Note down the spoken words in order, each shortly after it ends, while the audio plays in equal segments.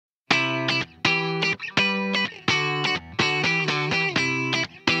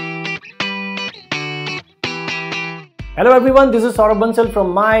Hello everyone, this is Saurabh Bansal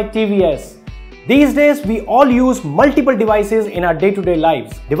from myTVS. These days, we all use multiple devices in our day-to-day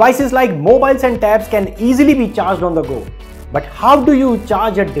lives. Devices like mobiles and tabs can easily be charged on the go. But how do you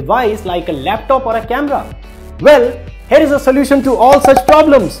charge a device like a laptop or a camera? Well, here is a solution to all such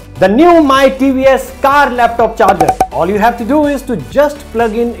problems. The new myTVS car laptop charger. All you have to do is to just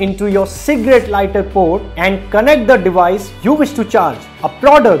plug in into your cigarette lighter port and connect the device you wish to charge. A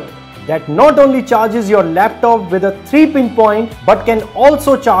product that not only charges your laptop with a 3-pin point but can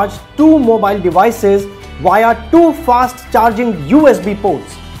also charge 2 mobile devices via 2 fast charging USB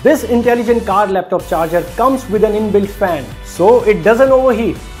ports. This intelligent car laptop charger comes with an inbuilt fan, so it doesn't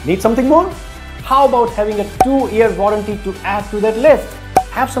overheat. Need something more? How about having a 2-year warranty to add to that list?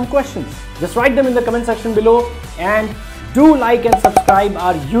 Have some questions? Just write them in the comment section below and do like and subscribe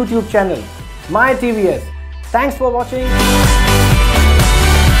our YouTube channel, myTVS. Thanks for watching.